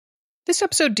This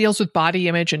episode deals with body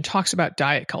image and talks about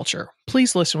diet culture.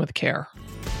 Please listen with care.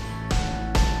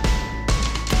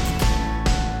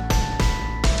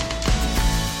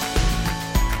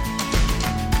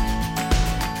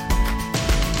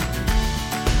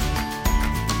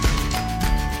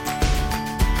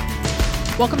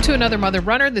 Welcome to another Mother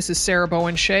Runner. This is Sarah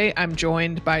Bowen Shea. I'm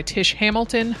joined by Tish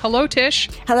Hamilton. Hello, Tish.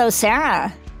 Hello,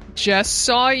 Sarah. Just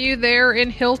saw you there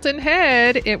in Hilton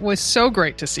Head. It was so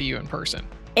great to see you in person.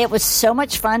 It was so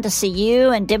much fun to see you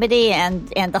and Dimity and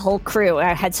the whole crew.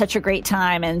 I had such a great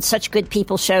time and such good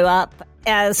people show up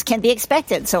as can be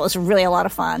expected. So it was really a lot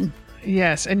of fun.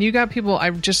 Yes. And you got people, I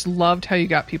just loved how you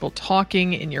got people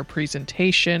talking in your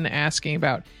presentation, asking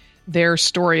about their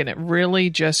story. And it really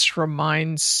just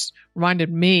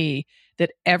reminded me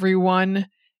that everyone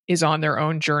is on their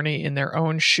own journey, in their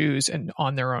own shoes, and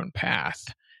on their own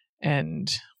path. And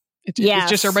it's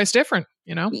just everybody's different,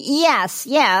 you know?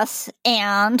 Yes.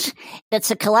 And it's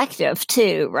a collective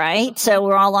too, right? So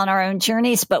we're all on our own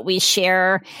journeys, but we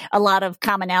share a lot of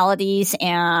commonalities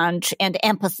and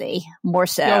empathy more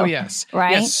so. Oh, yes.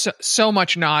 Right? Yes, so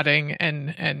much nodding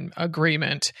and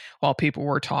agreement while people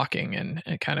were talking. And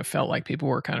it kind of felt like people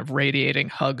were kind of radiating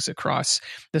hugs across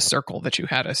the circle that you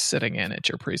had us sitting in at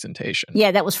your presentation.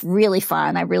 Yeah, that was really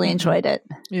fun. I really enjoyed it.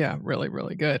 Yeah, really,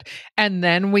 really good. And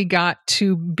then we got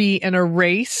to be in a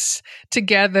race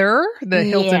together, the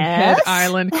Hilton Head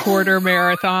Island Quarter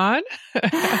Marathon.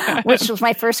 Which was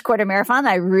my first quarter marathon.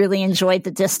 I really enjoyed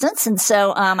the distance. And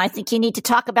so I think you need to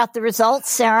talk about the results,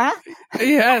 Sarah.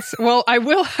 Yes. Well, I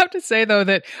will have to say, though,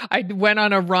 that I went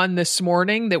on a run this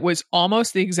morning that was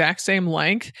almost the exact same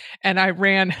length. And I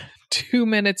ran 2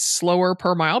 minutes slower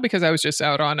per mile because I was just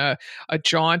out on a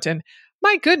jaunt. And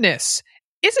my goodness,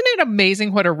 isn't it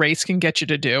amazing what a race can get you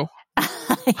to do?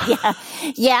 Yeah.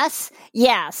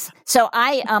 Yes. So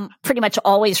I pretty much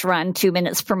always run 2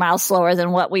 minutes per mile slower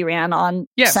than what we ran on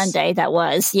Sunday. That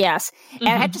was, yes. Mm-hmm.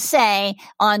 And I have to say,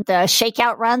 on the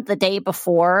shakeout run the day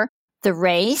before the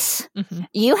race,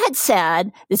 you had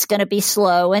said it's going to be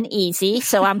slow and easy.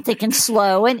 So I'm thinking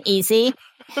slow and easy.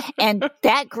 And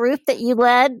that group that you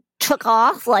led took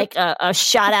off like a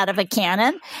shot out of a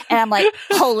cannon. And I'm like,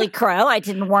 holy crow, I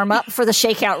didn't warm up for the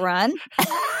shakeout run.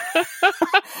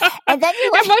 And then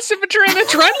it must have been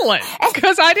adrenaline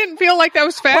because I didn't feel like that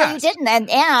was fast. Well, you didn't.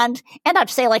 And I have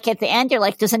to say, like, at the end, you're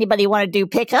like, does anybody want to do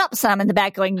pickups? And I'm in the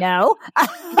back going, no.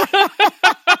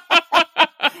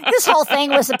 This whole thing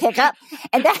was a pickup.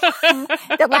 And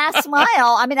the last mile,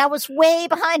 I mean, I was way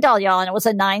behind all y'all, and it was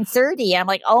a 9:30. I'm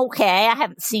like, okay, I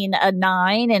haven't seen a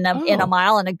 9 in a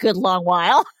mile in a good long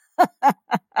while.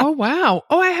 Oh, wow.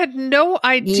 Oh, I had no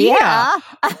idea. Yeah.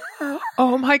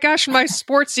 Oh, my gosh. My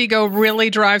sports ego really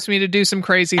drives me to do some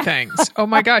crazy things. Oh,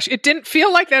 my gosh. It didn't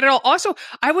feel like that at all. Also,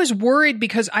 I was worried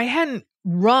because I hadn't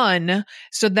run.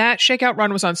 So that shakeout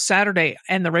run was on Saturday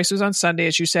and the race was on Sunday,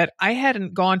 as you said. I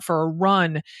hadn't gone for a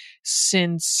run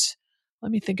since,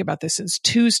 let me think about this, since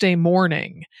Tuesday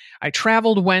morning. I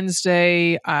traveled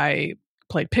Wednesday. I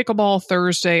played pickleball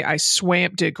Thursday. I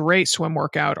did a great swim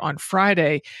workout on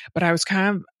Friday, but I was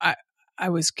I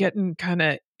was getting kind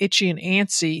of itchy and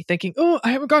antsy thinking, oh,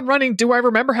 I haven't gone running. Do I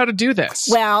remember how to do this?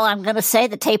 Well, I'm going to say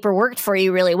the taper worked for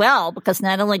you really well because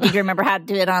not only did you remember how to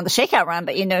do it on the shakeout run,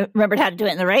 but you remembered how to do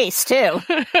it in the race too.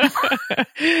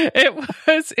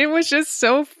 It was just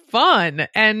so fun.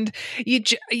 And you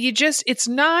just, it's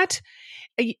not,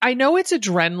 I know it's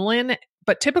adrenaline,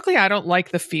 but typically I don't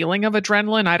like the feeling of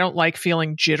adrenaline. I don't like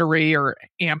feeling jittery or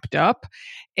amped up.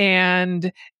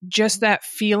 And just that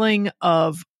feeling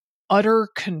of utter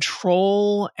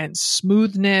control and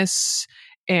smoothness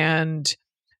and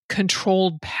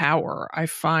controlled power, I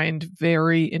find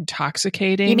very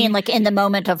intoxicating. You mean like in the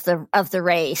moment of the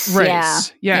race? Yeah.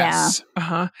 Yes.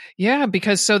 Yeah. Yeah,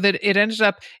 because so that it ended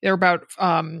up, there were about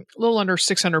a little under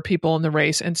 600 people in the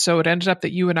race. And so it ended up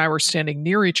that you and I were standing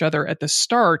near each other at the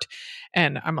start.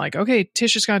 And I'm like, okay,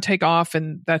 Tish is going to take off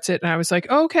and that's it. And I was like,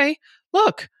 oh, okay,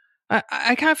 look,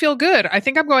 I kind of feel good. I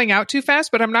think I'm going out too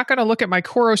fast, but I'm not going to look at my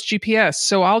Coros GPS.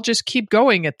 So I'll just keep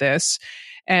going at this.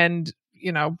 And,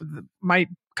 might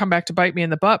come back to bite me in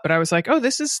the butt, but I was like, oh,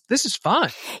 this is fun.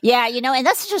 Yeah, and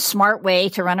that's just a smart way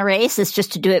to run a race is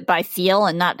just to do it by feel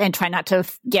and try not to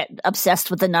get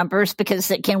obsessed with the numbers because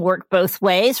it can work both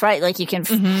ways, right? Like you can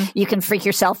freak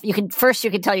yourself. You can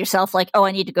tell yourself like, oh,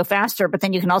 I need to go faster, but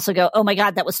then you can also go, oh my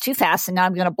God, that was too fast and now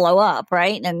I'm going to blow up,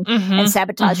 right? And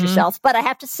sabotage yourself. But I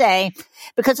have to say,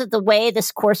 because of the way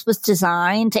this course was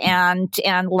designed and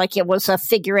like it was a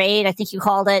figure eight, I think you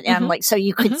called it, and like so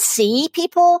you could see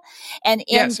people and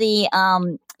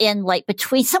in like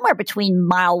somewhere between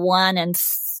mile 1 and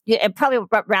probably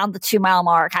around the 2 mile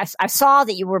mark. I saw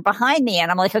that you were behind me, and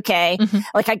I'm like, okay,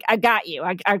 like I got you.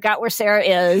 I got where Sarah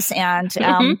is, and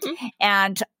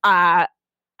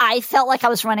I felt like I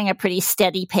was running a pretty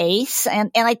steady pace,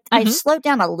 and I slowed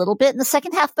down a little bit in the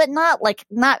second half, but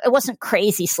it wasn't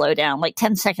crazy slow down, like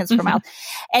 10 seconds per mile.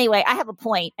 Anyway, I have a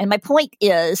point, and my point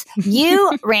is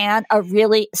you ran a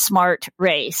really smart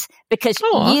race because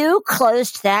you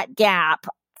closed that gap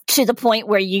to the point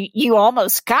where you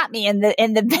almost got me in the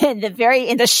chute,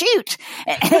 in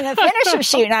the finisher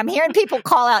chute. And I'm hearing people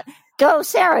call out, go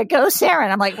Sarah.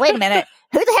 And I'm like, wait a minute.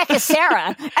 Who the heck is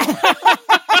Sarah?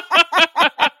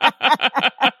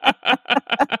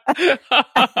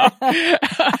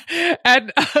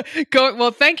 And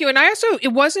well, thank you. And I also,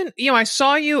 it wasn't, I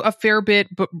saw you a fair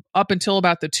bit, but up until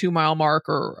about the 2 mile mark,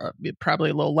 or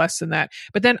probably a little less than that.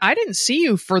 But then I didn't see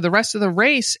you for the rest of the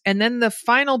race. And then the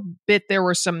final bit, there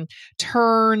were some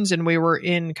turns, and we were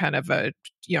in kind of a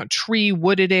tree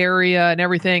wooded area and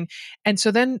everything. And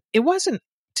so then it wasn't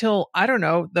till, I don't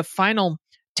know, the final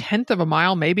 1/10 of a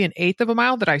mile, maybe 1/8 of a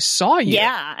mile, that I saw you.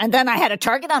 Yeah. And then I had a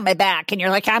target on my back, and you're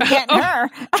like, I'm getting her.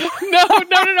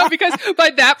 No. Because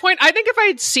by that point, I think if I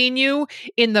had seen you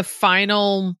in the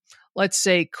final, let's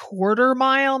say 1/4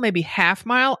 mile, maybe 1/2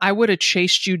 mile, I would have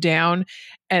chased you down.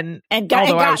 And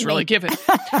although I was really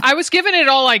I was giving it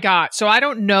all I got. So I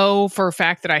don't know for a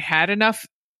fact that I had enough,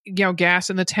 gas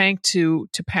in the tank to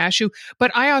pass you.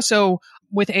 But I also,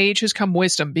 with age has come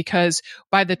wisdom, because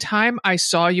by the time I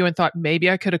saw you and thought maybe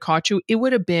I could have caught you, it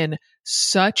would have been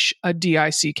such a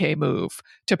DICK move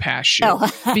to pass you,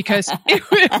 because it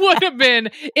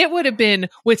would have been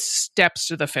with steps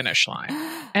to the finish line.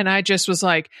 And I just was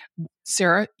like,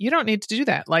 Sarah, you don't need to do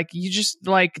that. Like, you just,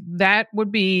 like, that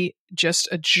would be just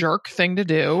a jerk thing to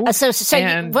do. So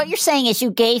what you're saying is you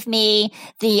gave me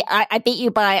I beat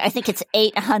you by, I think it's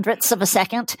 8/100ths of a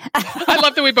second. I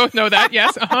love that we both know that.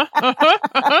 Yes.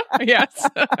 Yes.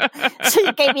 So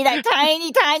you gave me that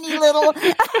tiny little,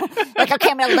 like, okay,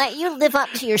 I'm going to let you live up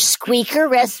to your squeaker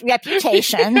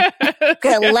reputation. I'm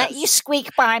going to let you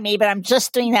squeak by me, but I'm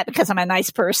just doing that because I'm a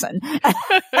nice person.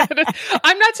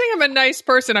 I'm not saying I'm a nice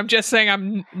person. I'm just saying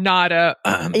I'm not a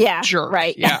jerk.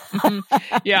 Right. Yeah.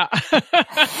 Yeah.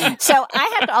 So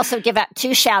I have to also give out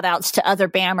 2 shout outs to other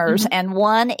BAMers. And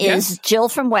one is Jill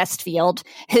from Westfield,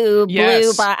 who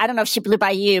blew by, I don't know if she blew by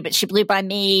you, but she blew by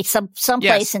me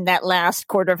someplace in that last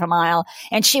 1/4 of a mile.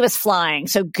 And she was flying.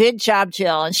 So good job,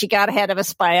 Jill. And she got ahead of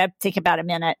us by, I think, about a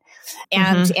minute.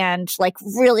 And like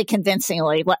really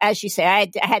convincingly, well, as you say, I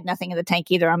had nothing in the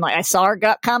tank either. I'm like, I saw her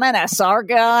coming. I saw her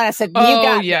go. And I said, you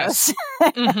got this.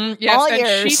 Yes. All and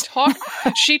yours.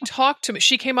 she talked to me.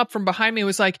 She came up from behind me and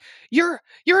was like, you're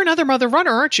another mother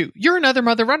runner, aren't you? You're another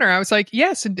mother runner. I was like,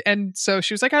 yes. And so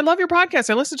she was like, I love your podcast.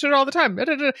 I listen to it all the time.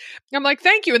 I'm like,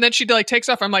 thank you. And then she like takes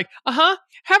off. I'm like,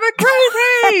 have a great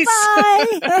race.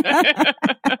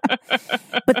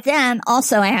 But then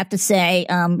also I have to say,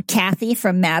 Kathy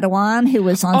from Mattawan, who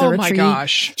was on the retreat, my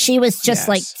gosh, she was just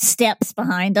like steps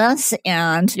behind us.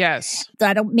 And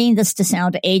I don't mean this to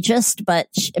sound ageist, but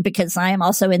because I am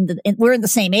also we're in the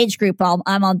same age group.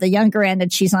 I'm on the younger end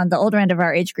and she's on the older end of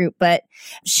our age group, but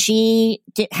she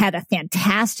had a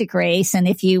fantastic race. And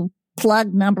if you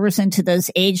plug numbers into those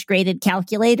age graded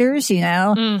calculators, you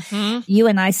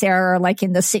and I, Sarah, are like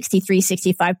in the 63,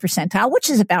 65 percentile, which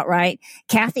is about right.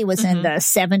 Kathy was in the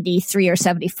 73 or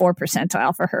 74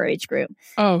 percentile for her age group.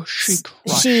 Oh,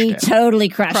 she totally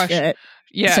crushed it.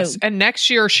 Yes, and next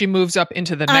year she moves up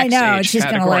into the next age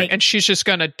category, and she's just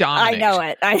going to dominate. I know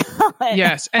it.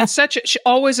 Yes, and she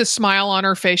always a smile on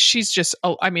her face. She's just,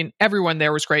 everyone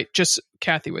there was great. Just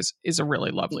Kathy is a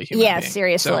really lovely human being.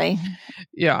 Seriously.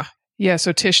 So, yeah.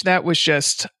 So Tish, that was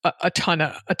just a ton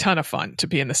of fun to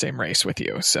be in the same race with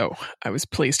you. So I was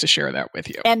pleased to share that with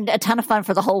you, and a ton of fun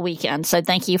for the whole weekend. So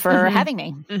thank you for having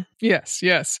me.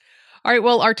 Yes. All right.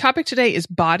 Well, our topic today is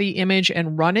body image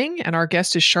and running, and our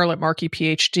guest is Charlotte Markey,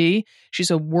 PhD. She's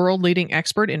a world-leading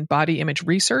expert in body image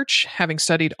research, having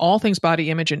studied all things body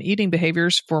image and eating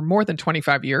behaviors for more than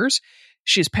 25 years.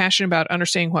 She is passionate about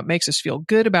understanding what makes us feel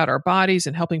good about our bodies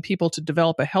and helping people to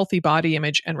develop a healthy body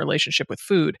image and relationship with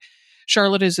food.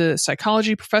 Charlotte is a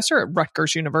psychology professor at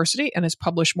Rutgers University and has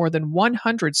published more than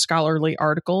 100 scholarly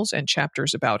articles and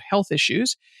chapters about health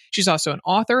issues. She's also an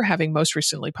author, having most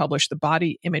recently published the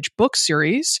Body Image book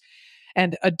series.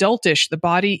 And Adultish, the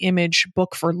Body Image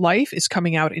Book for Life, is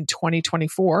coming out in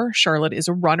 2024. Charlotte is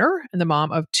a runner and the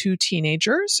mom of 2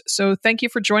 teenagers. So thank you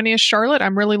for joining us, Charlotte.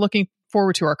 I'm really looking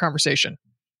forward to our conversation.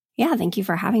 Yeah, thank you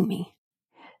for having me.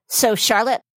 So,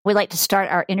 Charlotte, we like to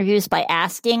start our interviews by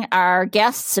asking our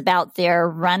guests about their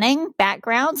running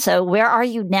background. So where are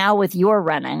you now with your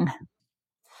running?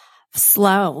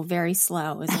 Slow, very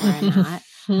slow is where I'm at.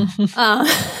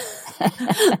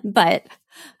 But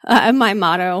my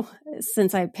motto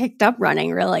since I picked up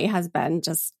running really has been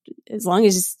just as long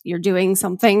as you're doing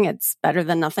something, it's better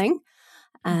than nothing.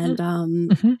 And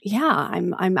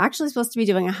I'm actually supposed to be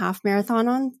doing a half marathon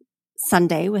on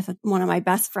Sunday with one of my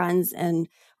best friends, and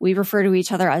we refer to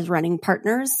each other as running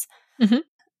partners.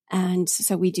 And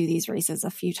so we do these races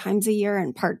a few times a year,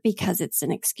 in part because it's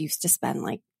an excuse to spend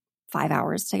like 5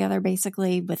 hours together,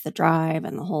 basically, with the drive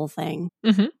and the whole thing.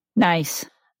 Nice.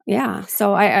 Yeah.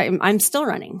 So I'm still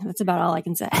running. That's about all I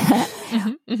can say.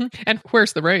 And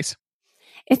where's the race?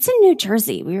 It's in New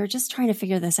Jersey. We were just trying to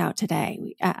figure this out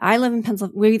today. I live in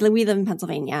Pennsylvania. We live in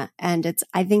Pennsylvania, and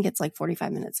I think it's like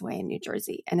 45 minutes away in New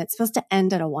Jersey, and it's supposed to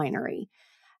end at a winery.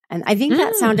 And I think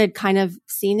that sounded kind of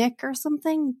scenic or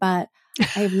something, but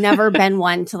I've never been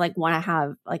one to like want to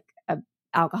have like a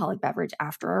alcoholic beverage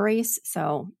after a race.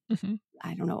 So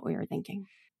I don't know what we were thinking.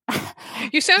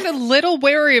 You sound a little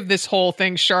wary of this whole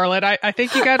thing, Charlotte. I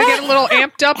think you got to get a little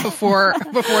amped up before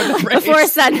the race. Before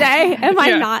Sunday. Am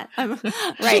I not? I'm right.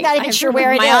 She's not even sure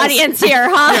where it is. My audience here,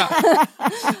 huh?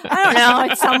 I don't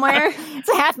know. It's somewhere. It's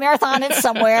a half marathon. It's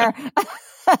somewhere.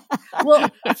 Well,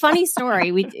 a funny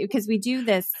story. Because we do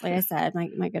this, like I said,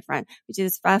 my good friend, we do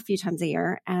this a few times a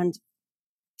year. And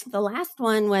the last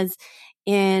one was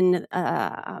in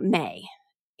May.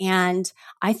 And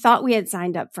I thought we had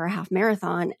signed up for a half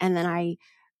marathon. And then I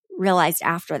realized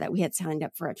after that we had signed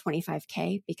up for a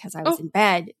 25K because I was in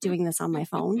bed doing this on my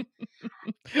phone.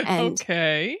 And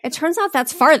it turns out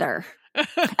that's farther. And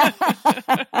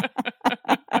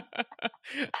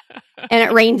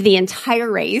it rained the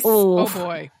entire race. Oh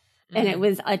boy. And it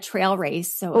was a trail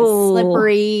race. So it was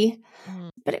slippery,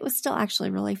 but it was still actually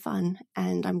really fun.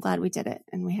 And I'm glad we did it.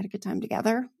 And we had a good time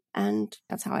together. And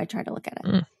that's how I try to look at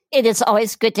it. It is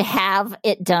always good to have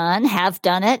done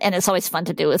it. And it's always fun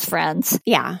to do with friends.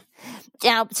 Yeah.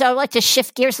 Now, so I'd like to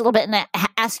shift gears a little bit and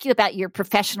ask you about your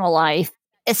professional life,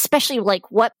 especially like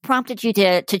what prompted you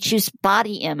to choose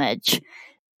body image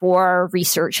for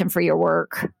research and for your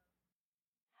work?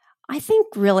 I think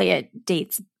really it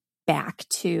dates back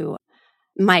to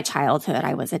my childhood.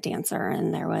 I was a dancer,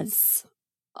 and there was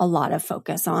a lot of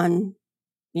focus on,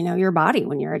 your body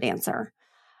when you're a dancer.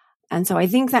 And so I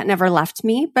think that never left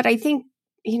me. But I think,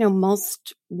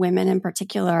 most women in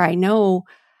particular, I know,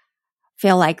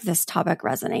 feel like this topic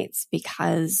resonates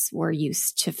because we're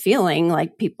used to feeling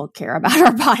like people care about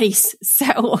our bodies.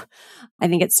 So I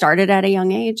think it started at a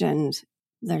young age, and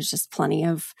there's just plenty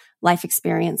of life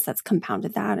experience that's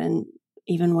compounded that. And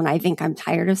even when I think I'm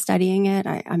tired of studying it,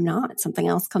 I'm not. Something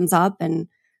else comes up and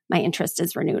my interest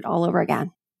is renewed all over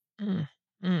again. All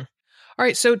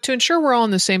right. So to ensure we're all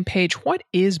on the same page, what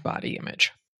is body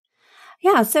image?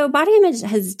 Yeah. So body image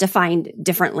is defined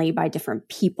differently by different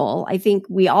people. I think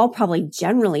we all probably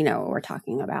generally know what we're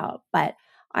talking about, but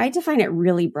I define it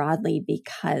really broadly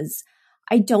because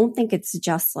I don't think it's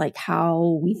just like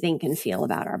how we think and feel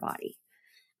about our body.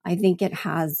 I think it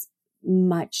has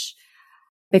much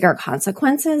bigger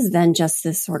consequences than just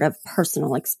this sort of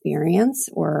personal experience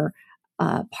or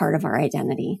part of our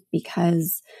identity,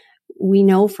 because we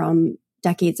know from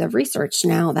decades of research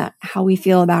now that how we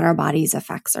feel about our bodies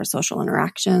affects our social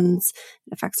interactions,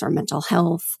 it affects our mental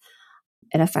health,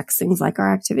 it affects things like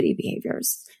our activity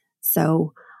behaviors.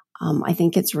 So I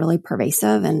think it's really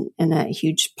pervasive and a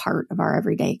huge part of our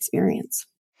everyday experience.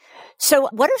 So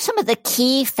what are some of the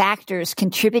key factors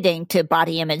contributing to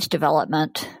body image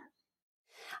development?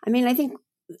 I mean, I think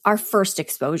our first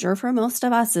exposure for most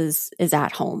of us is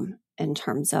at home in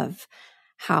terms of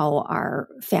how our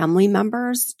family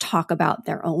members talk about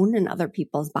their own and other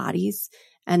people's bodies.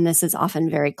 And this is often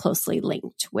very closely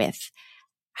linked with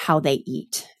how they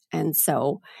eat. And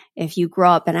so if you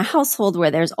grow up in a household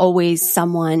where there's always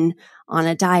someone on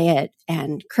a diet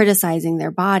and criticizing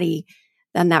their body,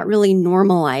 then that really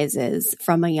normalizes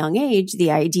from a young age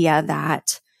the idea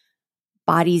that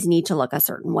bodies need to look a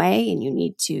certain way and you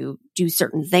need to do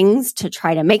certain things to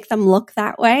try to make them look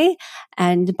that way.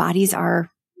 And bodies are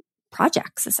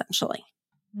projects, essentially.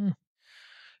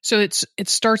 So it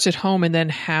starts at home, and then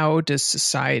how does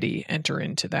society enter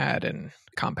into that and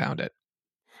compound it?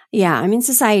 Yeah, I mean,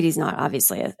 society is not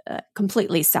obviously a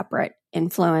completely separate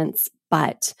influence,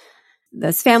 but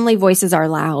those family voices are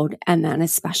loud. And then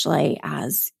especially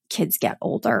as kids get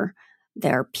older,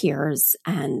 their peers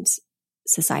and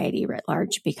society writ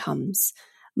large becomes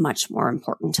much more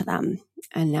important to them.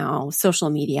 And now social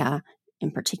media in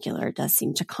particular does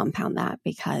seem to compound that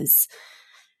because,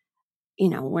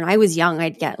 when I was young,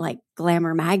 I'd get like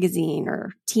Glamour magazine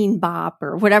or Teen Bop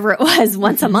or whatever it was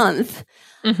once a month.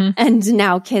 And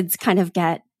now kids kind of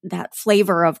get that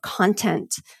flavor of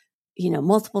content,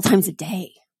 multiple times a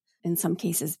day, in some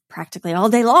cases, practically all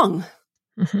day long.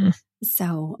 Mm-hmm.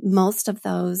 So most of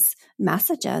those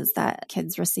messages that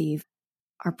kids receive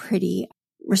are pretty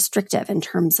restrictive in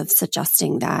terms of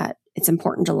suggesting that it's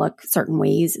important to look certain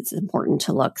ways. It's important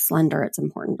to look slender. It's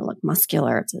important to look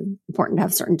muscular. It's important to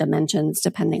have certain dimensions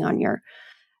depending on your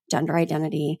gender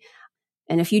identity.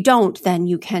 And if you don't, then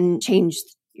you can change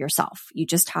yourself. You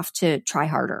just have to try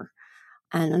harder.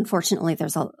 And unfortunately,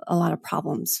 there's a lot of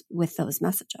problems with those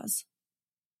messages.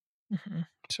 Mm-hmm.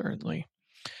 Certainly.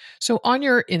 So on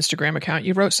your Instagram account,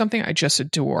 you wrote something I just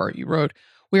adore. You wrote,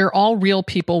 "We are all real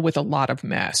people with a lot of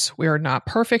mess. We are not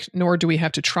perfect, nor do we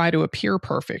have to try to appear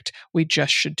perfect. We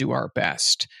just should do our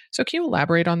best." So can you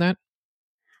elaborate on that?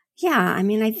 Yeah. I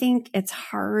mean, I think it's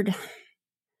hard,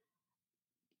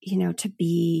 to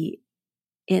be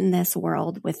in this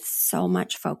world with so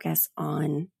much focus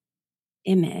on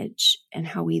image and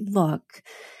how we look,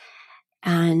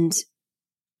 and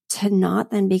to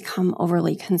not then become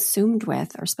overly consumed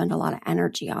with or spend a lot of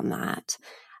energy on that.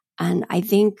 And I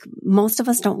think most of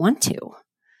us don't want to,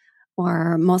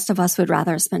 or most of us would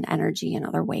rather spend energy in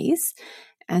other ways.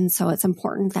 And so it's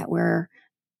important that we're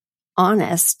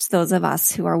honest, those of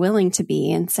us who are willing to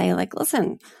be, and say, like,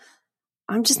 listen,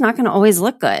 I'm just not going to always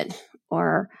look good,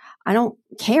 or I don't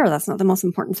care. That's not the most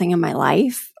important thing in my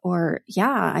life. Or,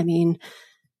 I mean,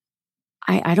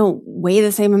 I don't weigh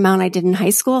the same amount I did in high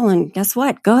school. And guess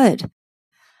what? Good.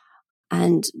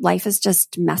 And life is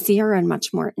just messier and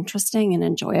much more interesting and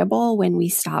enjoyable when we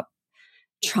stop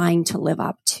trying to live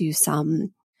up to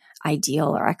some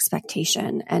ideal or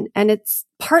expectation. And it's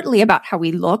partly about how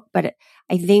we look, but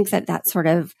I think that sort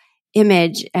of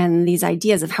image and these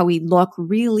ideas of how we look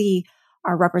really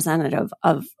are representative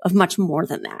of much more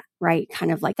than that, right?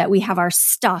 Kind of like that we have our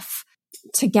stuff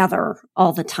together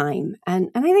all the time. And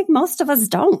I think most of us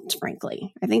don't,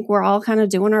 frankly. I think we're all kind of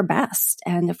doing our best.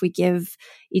 And if we give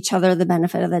each other the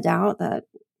benefit of the doubt that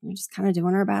we're just kind of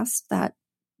doing our best, that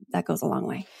goes a long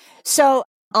way. So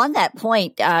on that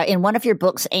point, in one of your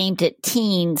books aimed at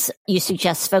teens, you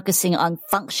suggest focusing on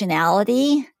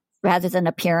functionality rather than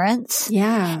appearance.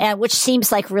 Yeah. And which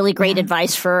seems like really great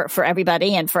advice for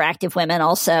everybody and for active women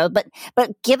also. But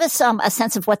give us a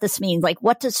sense of what this means. Like,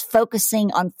 what does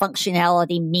focusing on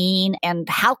functionality mean, and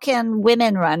how can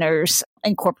women runners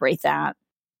incorporate that?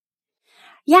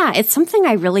 Yeah, it's something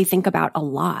I really think about a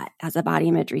lot as a body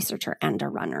image researcher and a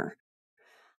runner.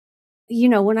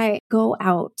 When I go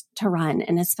out to run,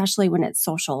 and especially when it's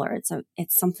social or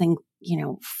it's something,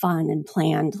 fun and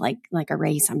planned, like a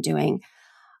race I'm doing,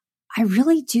 I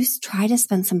really do try to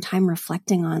spend some time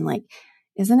reflecting on, like,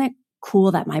 isn't it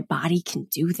cool that my body can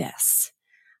do this?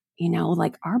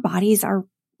 Like, our bodies are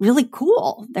really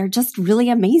cool. They're just really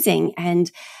amazing. And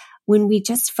when we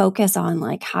just focus on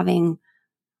like having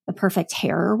the perfect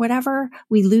hair or whatever,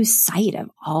 we lose sight of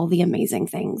all the amazing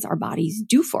things our bodies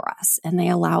do for us. And they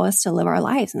allow us to live our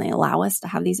lives, and they allow us to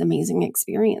have these amazing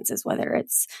experiences, whether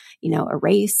it's, a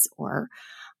race or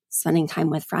spending time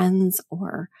with friends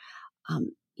or,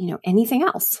 anything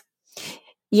else.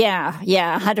 Yeah,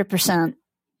 100%.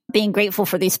 Being grateful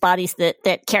for these bodies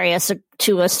that carry us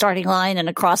to a starting line and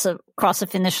across a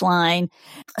finish line.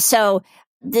 So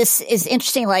this is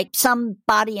interesting. Like, some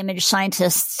body image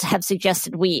scientists have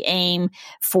suggested we aim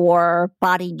for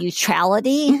body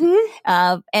neutrality.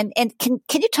 Mm-hmm. And can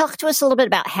you talk to us a little bit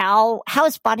about how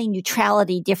is body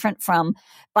neutrality different from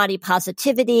body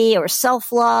positivity or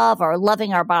self-love or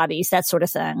loving our bodies, that sort of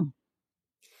thing?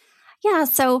 Yeah.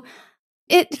 So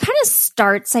it kind of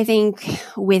starts, I think,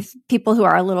 with people who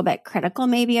are a little bit critical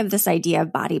maybe of this idea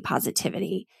of body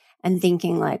positivity, and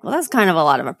thinking like, well, that's kind of a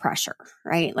lot of a pressure,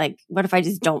 right? Like, what if I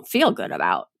just don't feel good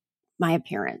about my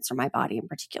appearance or my body in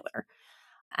particular?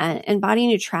 And body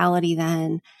neutrality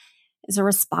then is a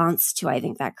response to, I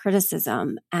think, that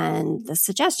criticism and the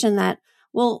suggestion that,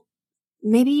 well,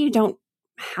 maybe you don't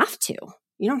have to.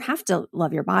 You don't have to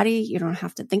love your body. You don't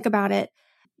have to think about it.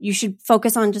 You should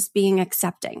focus on just being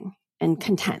accepting and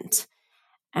content.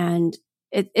 And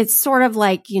it's sort of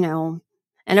like,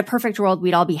 in a perfect world,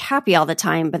 we'd all be happy all the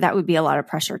time, but that would be a lot of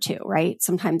pressure too, right?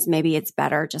 Sometimes maybe it's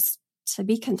better just to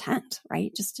be content,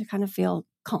 right? Just to kind of feel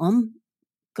calm,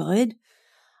 good.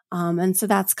 And so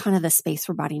that's kind of the space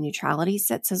where body neutrality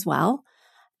sits as well.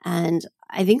 And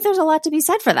I think there's a lot to be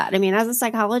said for that. I mean, as a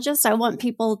psychologist, I want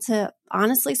people to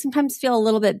honestly sometimes feel a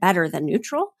little bit better than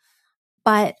neutral.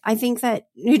 But I think that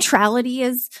neutrality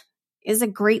is a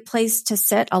great place to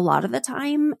sit a lot of the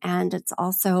time. And it's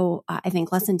also, I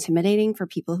think, less intimidating for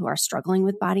people who are struggling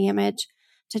with body image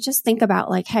to just think about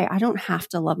like, hey, I don't have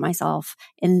to love myself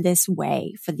in this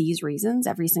way for these reasons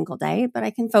every single day, but I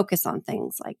can focus on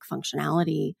things like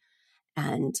functionality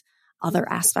and other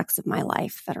aspects of my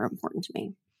life that are important to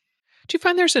me. Do you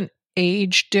find there's an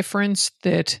age difference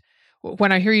that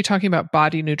when I hear you talking about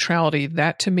body neutrality,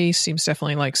 that to me seems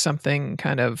definitely like something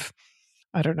kind of,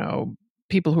 I don't know,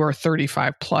 people who are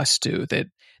 35 plus do that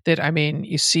I mean,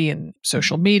 you see in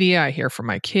social media, I hear from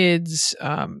my kids,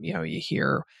 you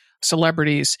hear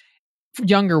celebrities,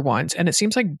 younger ones, and it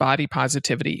seems like body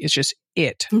positivity is just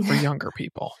it for younger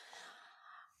people.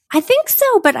 I think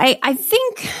so, but I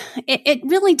think it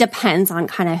really depends on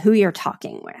kind of who you're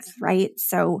talking with, right?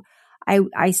 So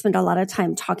I spend a lot of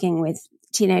time talking with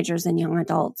teenagers and young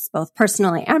adults, both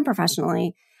personally and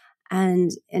professionally.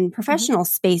 And in professional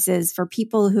spaces, for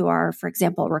people who are, for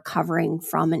example, recovering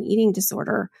from an eating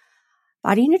disorder,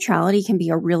 body neutrality can be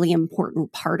a really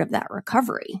important part of that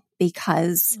recovery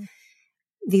because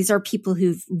these are people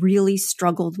who've really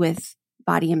struggled with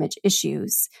body image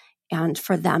issues. And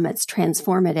for them, it's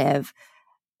transformative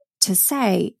to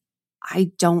say,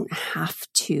 I don't have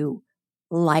to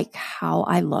like how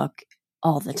I look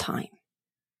all the time.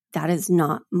 That is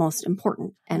not most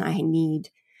important. And I need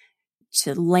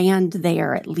to land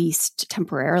there at least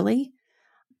temporarily,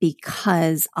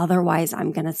 because otherwise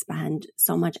I'm going to spend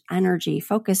so much energy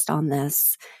focused on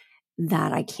this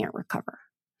that I can't recover.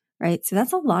 Right. So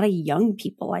that's a lot of young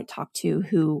people I talk to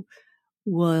who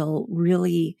will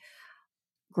really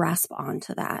grasp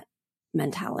onto that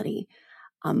mentality.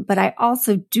 But I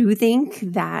also do think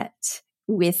that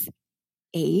with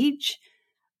age,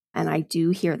 and I do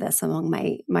hear this among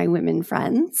my women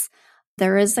friends,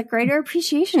 there is a greater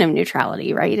appreciation of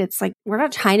neutrality, right? It's like, we're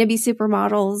not trying to be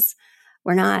supermodels.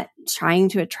 We're not trying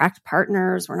to attract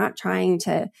partners. We're not trying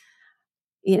to,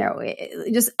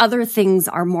 just other things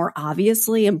are more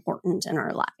obviously important in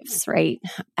our lives, right?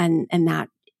 And that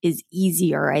is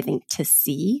easier, I think, to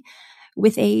see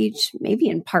with age, maybe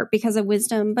in part because of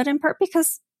wisdom, but in part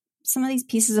because some of these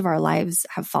pieces of our lives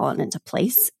have fallen into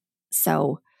place.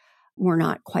 So we're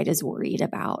not quite as worried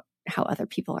about how other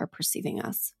people are perceiving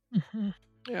us. Mm-hmm.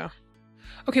 Yeah.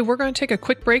 Okay, we're going to take a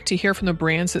quick break to hear from the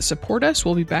brands that support us.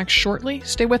 We'll be back shortly.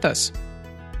 Stay with us.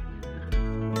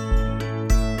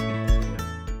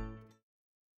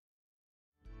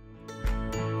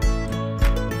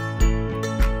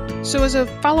 So as a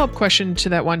follow-up question to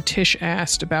that one Tish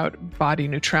asked about body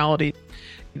neutrality,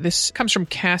 this comes from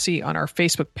Cassie on our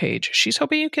Facebook page. She's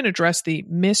hoping you can address the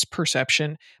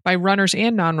misperception by runners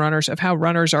and non-runners of how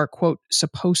runners are, quote,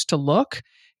 supposed to look.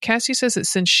 Cassie says that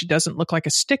since she doesn't look like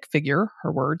a stick figure,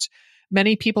 her words,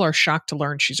 many people are shocked to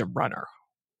learn she's a runner.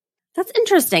 That's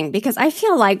interesting because I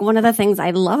feel like one of the things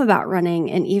I love about running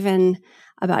and even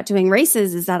about doing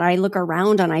races is that I look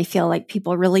around and I feel like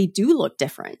people really do look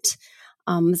different.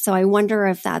 So I wonder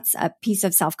if that's a piece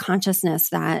of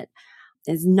self-consciousness that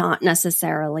is not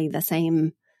necessarily the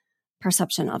same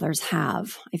perception others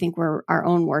have. I think we're our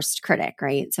own worst critic,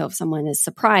 right? So if someone is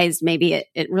surprised, maybe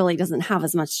it really doesn't have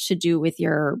as much to do with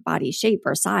your body shape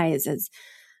or size as,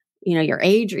 your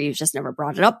age, or you've just never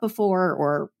brought it up before,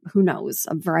 or who knows,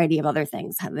 a variety of other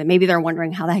things. Maybe they're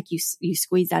wondering how the heck you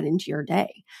squeeze that into your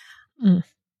day.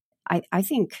 I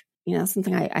think,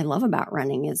 something I love about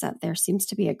running is that there seems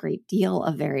to be a great deal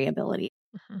of variability.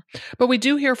 Mm-hmm. But we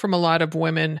do hear from a lot of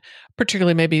women,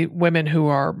 particularly maybe women who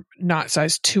are not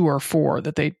size 2 or 4,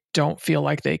 that they don't feel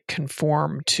like they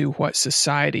conform to what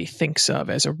society thinks of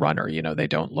as a runner. They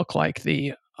don't look like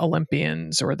the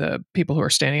Olympians or the people who are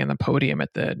standing on the podium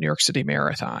at the New York City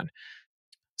Marathon.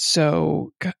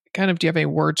 So kind of, do you have any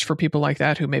words for people like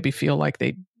that who maybe feel like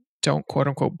they don't, quote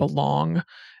unquote, belong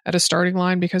at a starting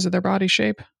line because of their body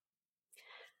shape?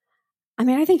 I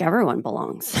mean, I think everyone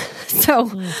belongs. So,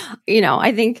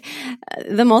 I think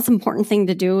the most important thing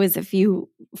to do is, if you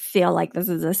feel like this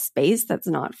is a space that's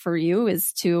not for you,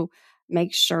 is to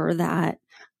make sure that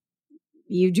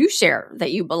you do share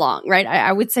that you belong, right?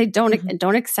 I would say don't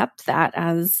accept that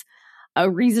as a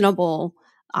reasonable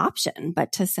option,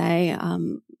 but to say,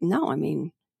 no, I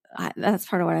mean, that's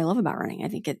part of what I love about running. I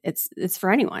think it's for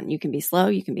anyone. You can be slow,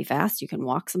 you can be fast, you can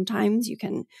walk sometimes, you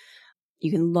can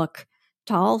look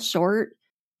tall, short,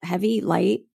 heavy,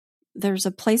 light. There's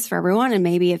a place for everyone. And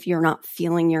maybe if you're not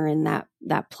feeling you're in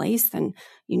that place, then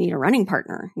you need a running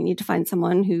partner. You need to find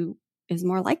someone who is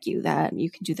more like you that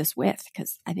you can do this with,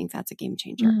 because I think that's a game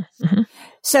changer. Mm-hmm.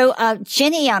 So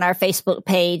Jenny on our Facebook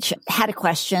page had a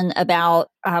question about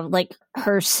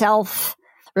her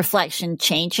self-reflection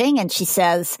changing. And she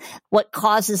says, what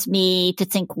causes me to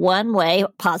think one way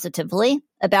positively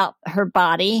about her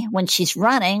body when she's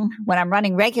running, when I'm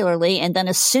running regularly. And then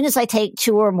as soon as I take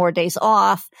 2 or more days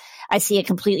off, I see a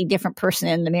completely different person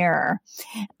in the mirror.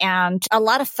 And a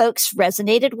lot of folks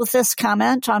resonated with this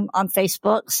comment on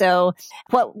Facebook. So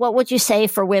what would you say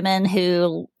for women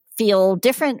who feel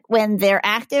different when they're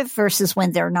active versus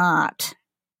when they're not?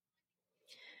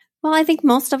 Well, I think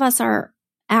most of us are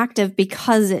active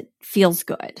because it feels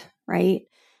good, right?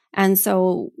 And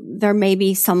so there may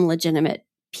be some legitimate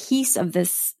piece of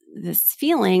this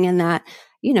feeling in that,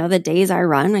 the days I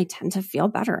run, I tend to feel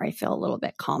better. I feel a little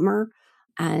bit calmer,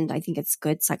 and I think it's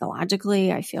good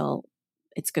psychologically. I feel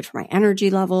it's good for my energy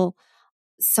level.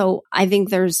 So I think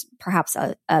there's perhaps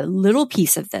a little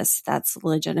piece of this that's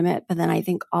legitimate. But then I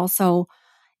think also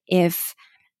if,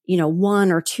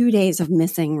 1 or 2 days of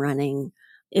missing running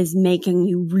is making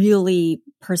you really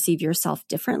perceive yourself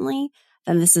differently,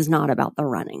 then this is not about the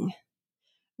running,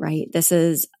 right?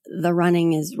 The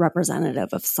running is representative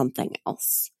of something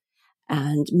else.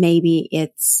 And maybe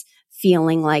it's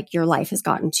feeling like your life has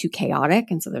gotten too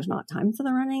chaotic, and so there's not time for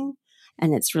the running.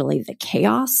 And it's really the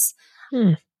chaos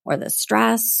or the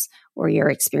stress, or you're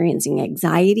experiencing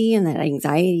anxiety, and that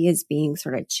anxiety is being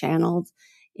sort of channeled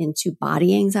into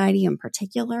body anxiety in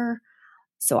particular.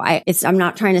 So I'm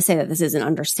not trying to say that this isn't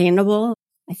understandable.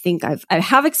 I think I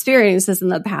have experienced this in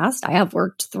the past. I have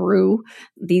worked through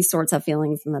these sorts of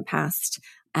feelings in the past.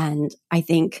 And I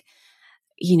think,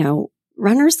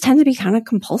 runners tend to be kind of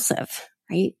compulsive,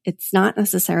 right? It's not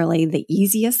necessarily the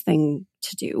easiest thing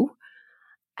to do.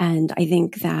 And I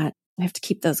think that I have to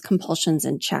keep those compulsions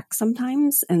in check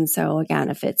sometimes. And so again,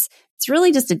 if it's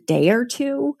really just a day or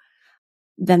two,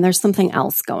 then there's something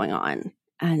else going on.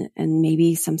 And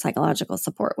maybe some psychological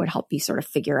support would help you sort of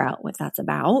figure out what that's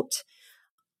about.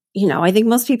 I think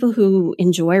most people who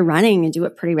enjoy running and do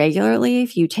it pretty regularly,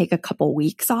 if you take a couple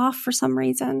weeks off for some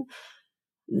reason,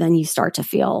 then you start to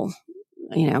feel,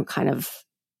 kind of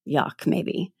yuck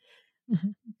maybe. Mm-hmm.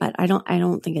 But I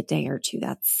don't think a day or two,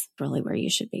 that's really where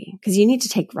you should be, because you need to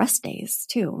take rest days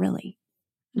too, really.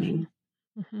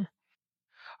 Mm-hmm.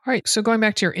 All right. So going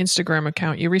back to your Instagram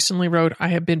account, you recently wrote, "I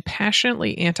have been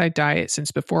passionately anti-diet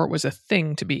since before it was a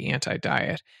thing to be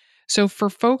anti-diet." So for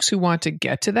folks who want to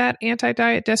get to that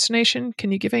anti-diet destination,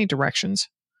 can you give any directions?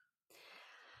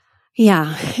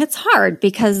 Yeah, it's hard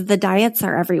because the diets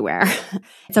are everywhere.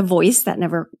 It's a voice that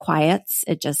never quiets.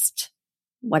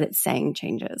 What it's saying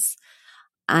changes.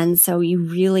 And so you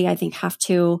really, I think, have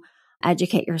to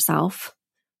educate yourself,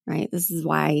 right? This is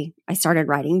why I started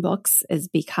writing books, is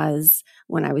because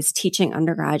when I was teaching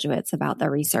undergraduates about the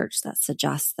research that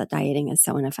suggests that dieting is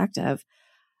so ineffective,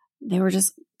 they were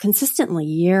just consistently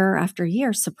year after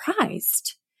year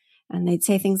surprised. And they'd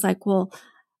say things like, well,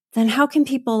 then how can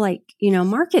people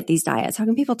market these diets? How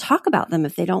can people talk about them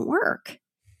if they don't work?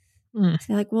 So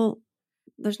like, well,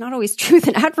 there's not always truth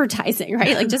in advertising,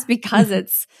 right? Like just because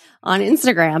it's on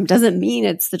Instagram doesn't mean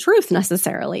it's the truth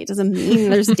necessarily. It doesn't mean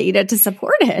there's data to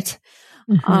support it.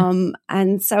 Mm-hmm.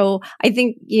 And so I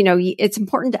think, it's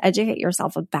important to educate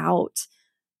yourself about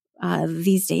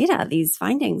these data, these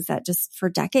findings that just for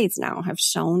decades now have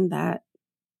shown that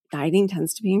dieting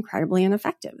tends to be incredibly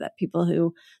ineffective, that people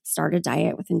who start a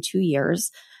diet within 2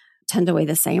 years tend to weigh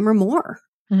the same or more.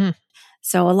 Mm-hmm.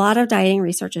 So a lot of dieting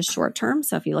research is short term.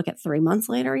 So if you look at 3 months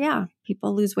later,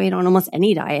 people lose weight on almost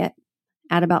any diet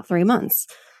at about 3 months.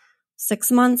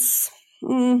 6 months,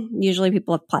 usually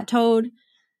people have plateaued.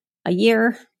 A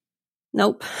year,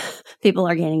 nope, people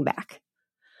are gaining back.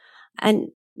 And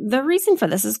the reason for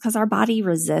this is because our body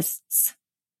resists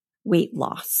weight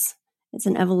loss. It's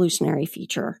an evolutionary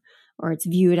feature, or it's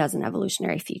viewed as an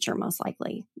evolutionary feature, most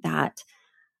likely, that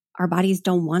our bodies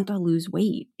don't want to lose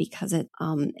weight because in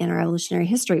our evolutionary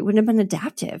history, it wouldn't have been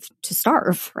adaptive to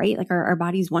starve, right? Like our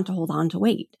bodies want to hold on to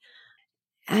weight.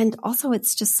 And also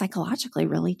it's just psychologically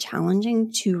really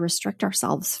challenging to restrict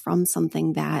ourselves from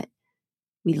something that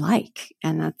we like,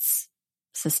 and that's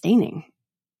sustaining.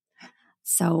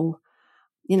 So,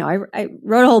 I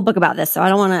wrote a whole book about this, so I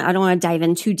don't want to dive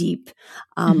in too deep.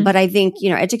 But I think,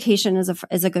 education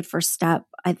is a good first step.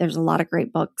 There's a lot of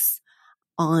great books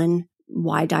on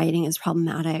why dieting is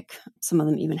problematic. Some of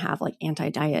them even have like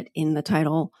anti-diet in the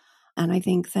title. And I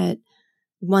think that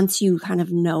once you kind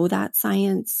of know that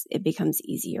science, it becomes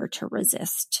easier to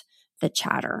resist the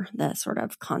chatter, the sort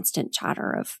of constant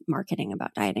chatter of marketing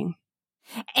about dieting.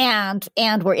 And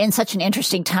we're in such an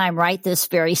interesting time right this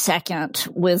very second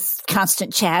with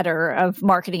constant chatter of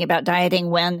marketing about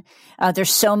dieting when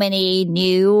there's so many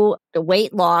new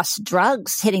weight loss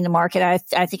drugs hitting the market.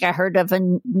 I think I heard of a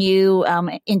new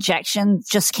injection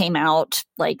just came out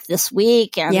like this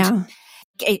week. And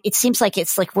it seems like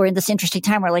it's like we're in this interesting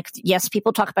time where like, yes,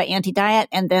 people talk about anti-diet,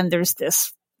 and then there's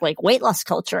this like weight loss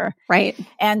culture. Right.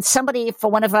 And somebody,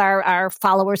 for one of our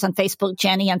followers on Facebook,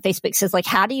 Jenny on Facebook, says like,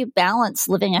 how do you balance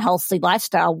living a healthy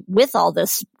lifestyle with all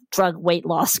this drug weight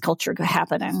loss culture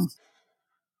happening?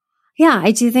 Yeah,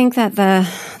 I do think that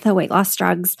the weight loss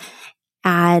drugs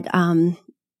add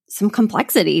some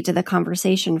complexity to the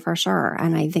conversation for sure.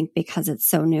 And I think because it's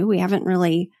so new, we haven't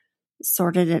really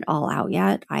sorted it all out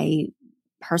yet. I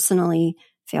personally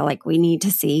feel like we need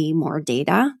to see more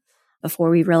data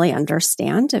before we really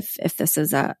understand if this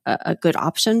is a good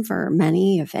option for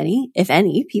many, if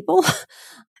any people.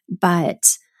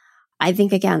 But I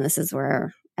think, again, this is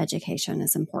where education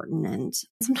is important, and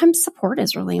sometimes support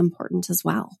is really important as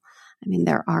well. I mean,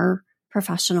 there are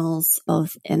professionals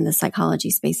both in the psychology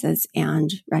spaces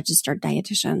and registered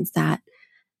dietitians that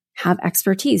have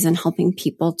expertise in helping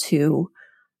people to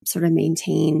sort of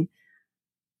maintain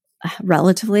a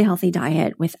relatively healthy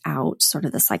diet without sort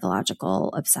of the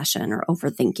psychological obsession or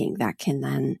overthinking that can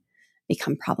then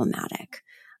become problematic.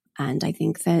 And I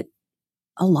think that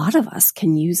a lot of us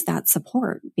can use that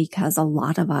support because a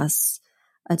lot of us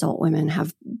adult women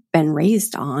have been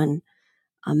raised on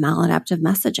maladaptive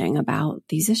messaging about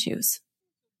these issues.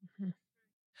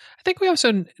 I think we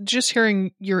also, just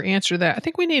hearing your answer to that, I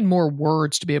think we need more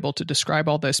words to be able to describe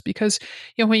all this because,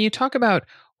 when you talk about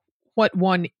what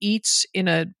one eats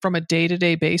from a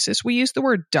day-to-day basis, we use the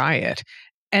word diet,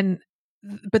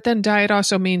 but then diet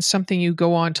also means something you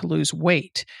go on to lose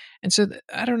weight. And so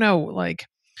I don't know, like,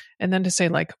 and then to say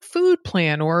like food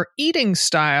plan or eating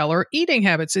style or eating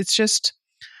habits, it's just,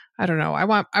 I don't know. I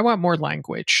want more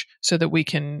language so that we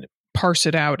can parse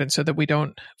it out and so that we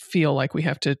don't feel like we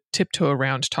have to tiptoe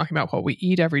around talking about what we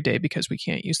eat every day because we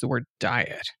can't use the word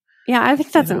diet. Yeah, I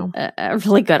think that's a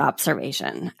really good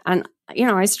observation. And,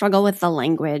 I struggle with the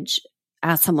language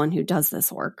as someone who does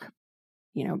this work,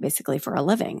 basically for a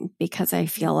living, because I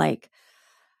feel like,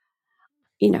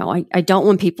 I don't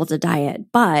want people to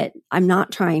diet, but I'm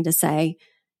not trying to say,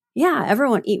 yeah,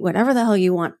 everyone eat whatever the hell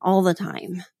you want all the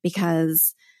time,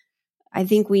 because I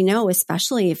think we know,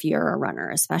 especially if you're a runner,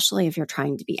 especially if you're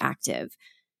trying to be active,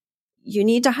 you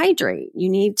need to hydrate. You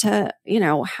need to,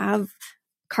 have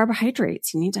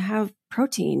carbohydrates. You need to have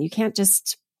protein. You can't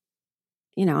just,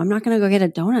 I'm not going to go get a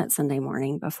donut Sunday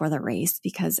morning before the race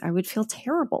because I would feel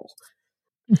terrible.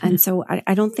 And so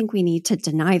I don't think we need to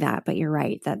deny that, but you're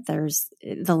right that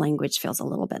the language feels a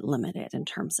little bit limited in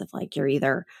terms of like, you're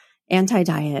either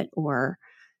anti-diet or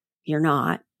you're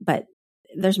not, but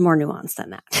there's more nuance than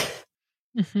that.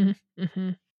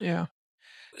 Yeah.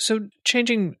 So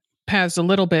changing paths a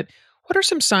little bit, what are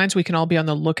some signs we can all be on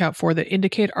the lookout for that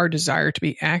indicate our desire to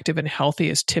be active and healthy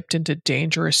is tipped into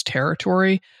dangerous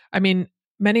territory? I mean,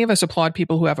 many of us applaud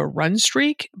people who have a run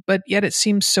streak, but yet it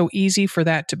seems so easy for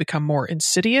that to become more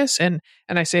insidious. And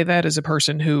I say that as a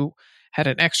person who had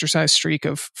an exercise streak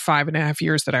of 5.5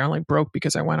 years that I only broke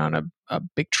because I went on a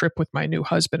big trip with my new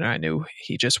husband, and I knew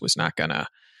he just was not going to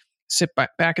sit back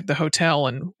at the hotel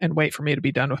and wait for me to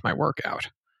be done with my workout.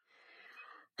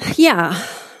 Yeah.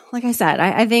 Like I said,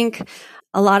 I think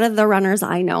a lot of the runners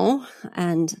I know,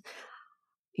 and,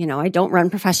 I don't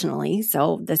run professionally,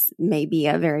 so this may be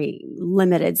a very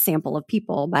limited sample of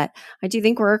people, but I do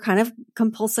think we're kind of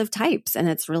compulsive types, and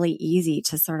it's really easy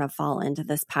to sort of fall into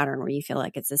this pattern where you feel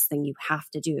like it's this thing you have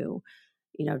to do,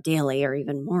 daily or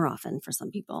even more often for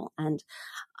some people. And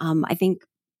I think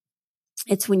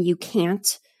it's when you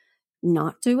can't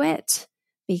not do it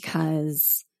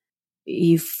because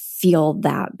you feel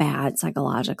that bad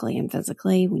psychologically and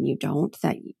physically when you don't,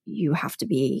 that you have to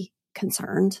be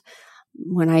concerned.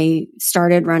 When I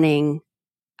started running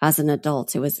as an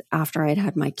adult, it was after I'd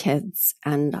had my kids,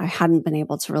 and I hadn't been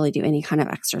able to really do any kind of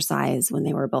exercise when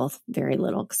they were both very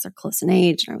little because they're close in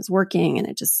age, and I was working, and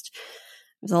there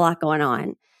was a lot going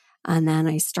on. And then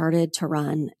I started to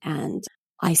run, and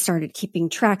I started keeping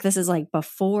track. This is like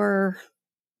before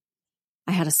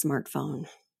I had a smartphone.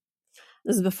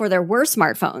 This is before there were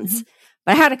smartphones,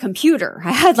 but I had a computer.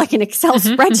 I had like an Excel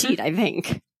spreadsheet, I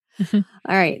think. All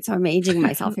right. So I'm aging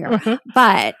myself here,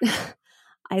 but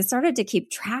I started to keep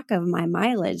track of my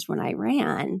mileage when I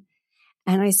ran.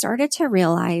 And I started to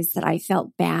realize that I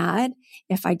felt bad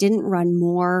if I didn't run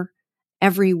more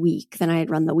every week than I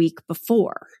had run the week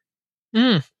before.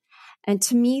 And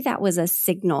to me, that was a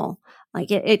signal. Like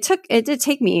it did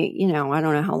take me, I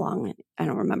don't know how long, I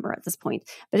don't remember at this point,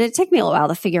 but it took me a while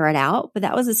to figure it out. But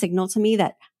that was a signal to me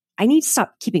that I need to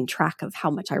stop keeping track of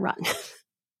how much I run.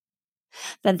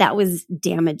 that was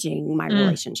damaging my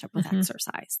relationship with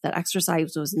exercise. That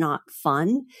exercise was not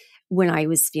fun when I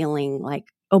was feeling like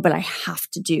oh, but I have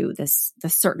to do this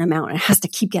certain amount and it has to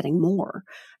keep getting more,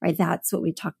 right? That's what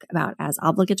we talk about as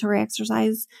obligatory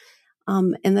exercise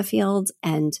in the field.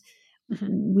 And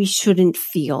we shouldn't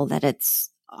feel that it's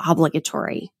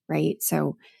obligatory, right?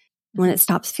 So when it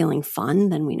stops feeling fun,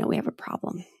 then we know we have a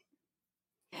problem.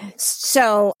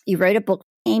 So you wrote a book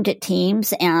aimed at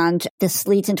teams, and this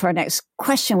leads into our next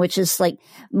question, which is like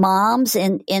moms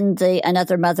in the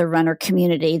Another Mother Runner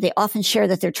community. They often share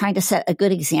that they're trying to set a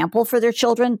good example for their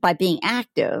children by being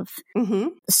active.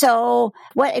 So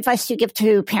what advice do you give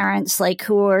to parents like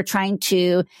who are trying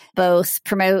to both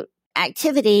promote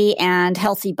activity and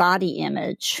healthy body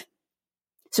image?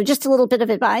 So just a little bit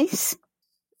of advice.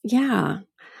 Yeah.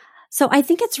 So I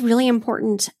think it's really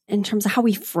important in terms of how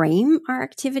we frame our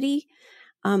activity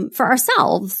for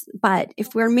ourselves. But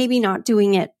if we're maybe not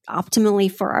doing it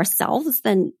optimally for ourselves,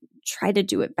 then try to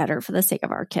do it better for the sake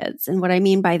of our kids. And what I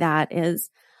mean by that is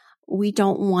we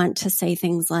don't want to say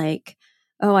things like,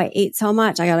 oh, I ate so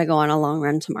much, I got to go on a long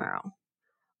run tomorrow.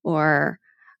 Or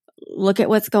look at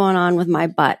what's going on with my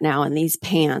butt now in these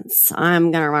pants.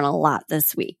 I'm going to run a lot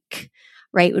this week,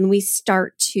 right? When we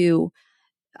start to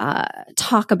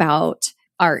talk about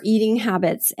our eating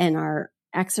habits and our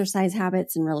exercise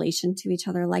habits in relation to each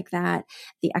other like that,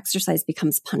 the exercise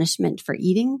becomes punishment for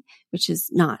eating, which is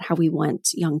not how we want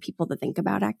young people to think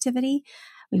about activity.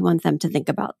 We want them to think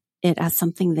about it as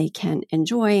something they can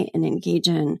enjoy and engage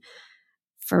in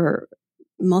for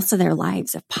most of their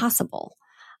lives if possible.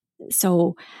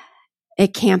 So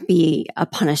it can't be a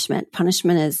punishment.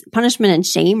 Punishment and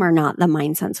shame are not the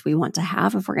mindsets we want to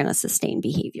have if we're going to sustain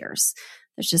behaviors.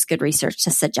 There's just good research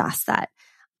to suggest that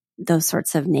those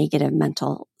sorts of negative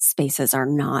mental spaces are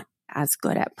not as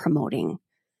good at promoting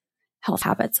health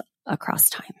habits across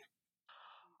time.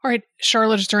 All right,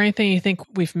 Charlotte, is there anything you think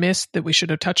we've missed that we should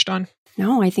have touched on?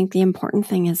 No, I think the important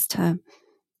thing is to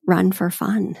run for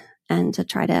fun and to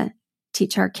try to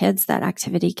teach our kids that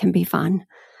activity can be fun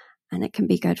and it can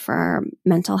be good for our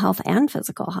mental health and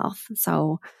physical health.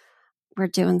 So we're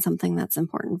doing something that's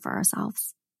important for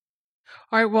ourselves.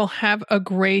 All right, well, have a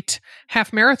great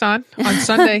half marathon on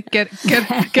Sunday. Get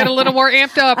a little more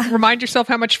amped up. Remind yourself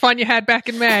how much fun you had back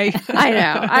in May. I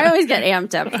know. I always get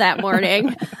amped up that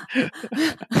morning. This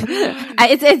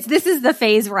is the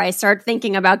phase where I start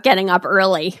thinking about getting up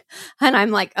early. And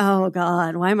I'm like, oh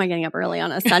God, why am I getting up early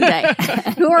on a Sunday?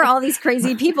 Who are all these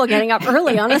crazy people getting up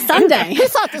early on a Sunday? Who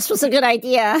thought this was a good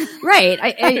idea? Right.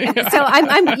 So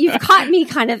you've caught me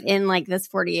kind of in like this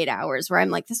 48 hours where I'm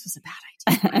like, this was a bad idea.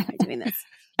 Why am I doing this?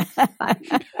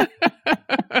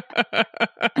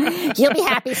 You'll be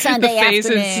happy Sunday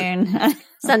afternoon.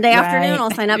 Sunday afternoon, I'll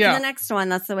sign up for the next one.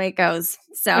 That's the way it goes.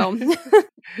 So,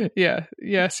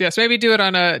 yes. Maybe do it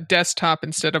on a desktop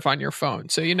instead of on your phone,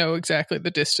 so you know exactly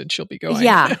the distance you'll be going.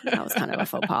 Yeah, that was kind of a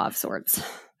faux pas of sorts.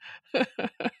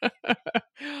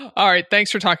 All right,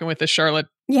 thanks for talking with us, Charlotte.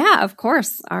 Yeah, of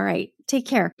course. All right, take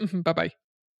care. Bye-bye.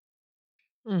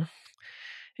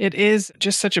 It is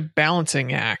just such a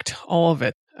balancing act, all of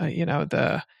it.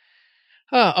 The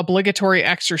obligatory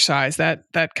exercise, that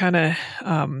kind of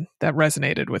that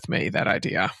resonated with me, that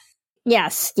idea.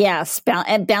 Yes.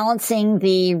 And balancing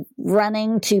the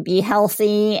running to be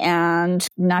healthy and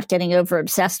not getting over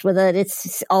obsessed with it.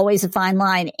 It's always a fine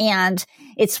line. And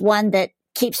it's one that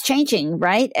keeps changing,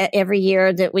 right? Every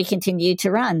year that we continue to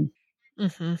run.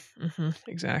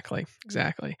 Exactly.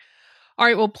 All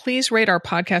right, well, please rate our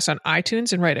podcast on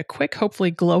iTunes and write a quick,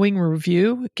 hopefully glowing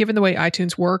review. Given the way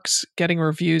iTunes works, getting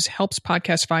reviews helps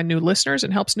podcasts find new listeners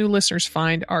and helps new listeners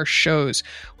find our shows,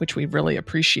 which we really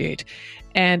appreciate.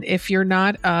 And if you're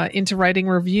not into writing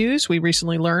reviews, we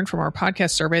recently learned from our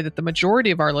podcast survey that the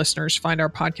majority of our listeners find our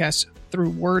podcast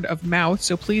through word of mouth.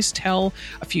 So please tell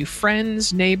a few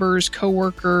friends, neighbors,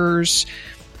 coworkers,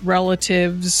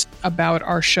 relatives about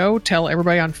our show. Tell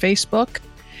everybody on Facebook.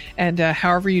 And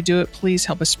however you do it, please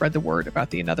help us spread the word about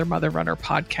the Another Mother Runner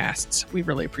podcasts. We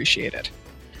really appreciate it.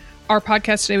 Our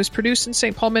podcast today was produced in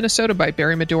St. Paul, Minnesota by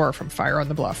Barry Medora from Fire on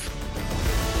the Bluff.